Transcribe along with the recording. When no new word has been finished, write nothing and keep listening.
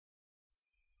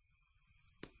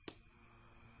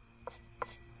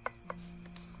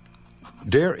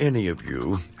Dare any of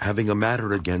you, having a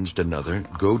matter against another,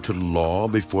 go to law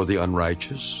before the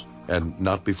unrighteous, and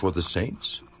not before the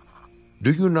saints?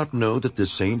 Do you not know that the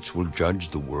saints will judge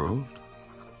the world?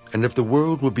 And if the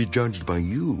world will be judged by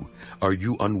you, are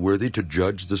you unworthy to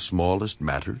judge the smallest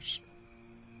matters?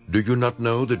 Do you not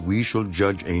know that we shall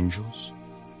judge angels?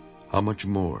 How much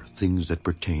more things that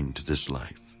pertain to this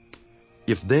life?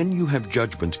 If then you have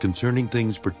judgments concerning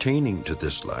things pertaining to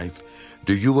this life,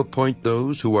 do you appoint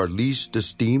those who are least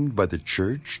esteemed by the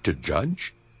church to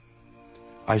judge?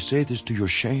 I say this to your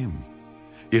shame.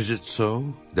 Is it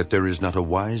so that there is not a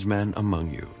wise man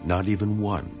among you, not even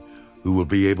one, who will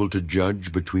be able to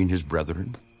judge between his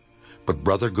brethren? But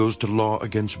brother goes to law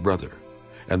against brother,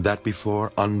 and that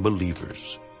before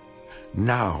unbelievers.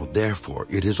 Now, therefore,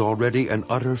 it is already an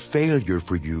utter failure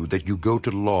for you that you go to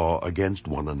law against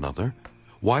one another.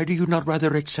 Why do you not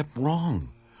rather accept wrong?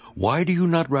 Why do you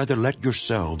not rather let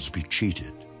yourselves be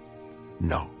cheated?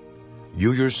 No,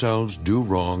 you yourselves do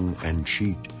wrong and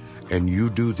cheat, and you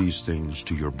do these things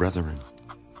to your brethren.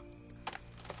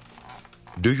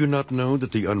 Do you not know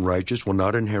that the unrighteous will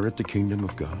not inherit the kingdom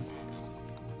of God?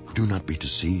 Do not be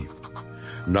deceived.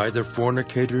 Neither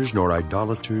fornicators, nor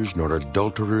idolaters, nor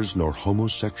adulterers, nor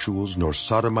homosexuals, nor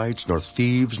sodomites, nor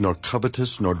thieves, nor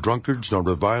covetous, nor drunkards, nor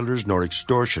revilers, nor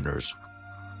extortioners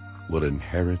will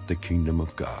inherit the kingdom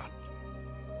of God.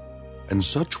 And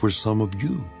such were some of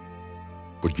you.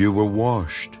 But you were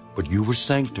washed, but you were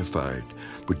sanctified,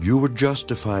 but you were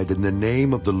justified in the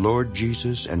name of the Lord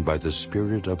Jesus and by the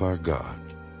Spirit of our God.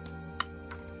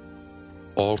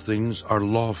 All things are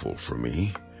lawful for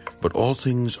me, but all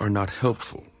things are not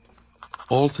helpful.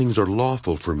 All things are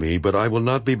lawful for me, but I will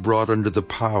not be brought under the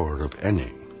power of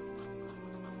any.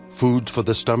 Foods for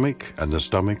the stomach, and the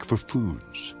stomach for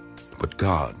foods, but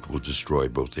God will destroy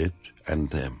both it and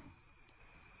them.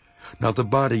 Now the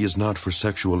body is not for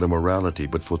sexual immorality,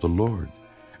 but for the Lord,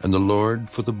 and the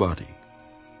Lord for the body.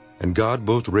 And God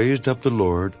both raised up the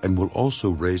Lord, and will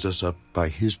also raise us up by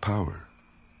his power.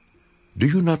 Do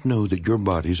you not know that your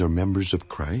bodies are members of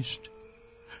Christ?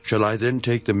 Shall I then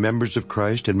take the members of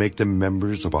Christ and make them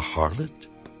members of a harlot?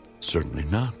 Certainly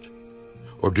not.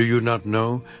 Or do you not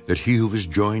know that he who is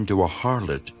joined to a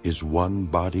harlot is one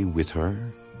body with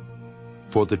her?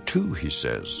 For the two, he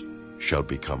says, shall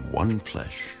become one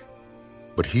flesh.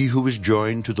 But he who is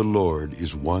joined to the Lord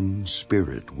is one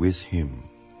spirit with him.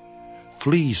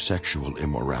 Flee sexual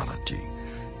immorality.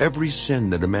 Every sin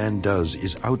that a man does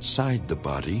is outside the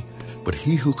body, but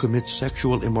he who commits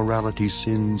sexual immorality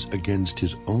sins against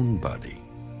his own body.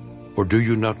 Or do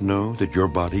you not know that your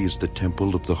body is the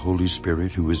temple of the Holy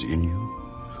Spirit who is in you,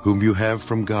 whom you have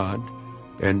from God,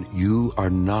 and you are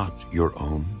not your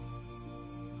own?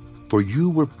 For you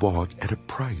were bought at a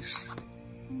price.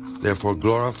 Therefore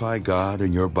glorify God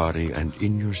in your body and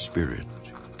in your spirit,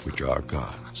 which are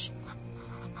God.